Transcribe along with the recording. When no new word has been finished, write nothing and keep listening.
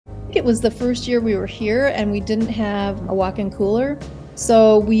it was the first year we were here and we didn't have a walk-in cooler.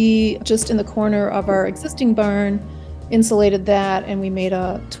 So we just in the corner of our existing barn insulated that, and we made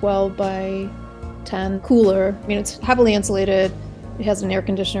a 12 by 10 cooler. I mean, it's heavily insulated. It has an air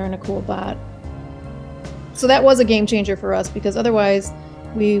conditioner and a cool bot. So that was a game changer for us, because otherwise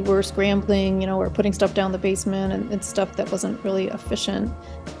we were scrambling, we're putting stuff down the basement and stuff that wasn't really efficient.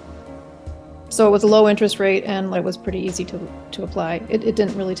 So it was a low interest rate and it was pretty easy to apply. It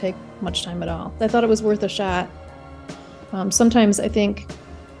didn't really take much time at all. I thought it was worth a shot. Sometimes I think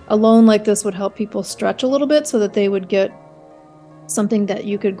a loan like this would help people stretch a little bit so that they would get something that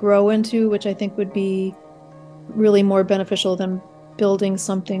you could grow into, which I think would be really more beneficial than building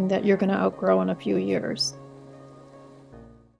something that you're going to outgrow in a few years.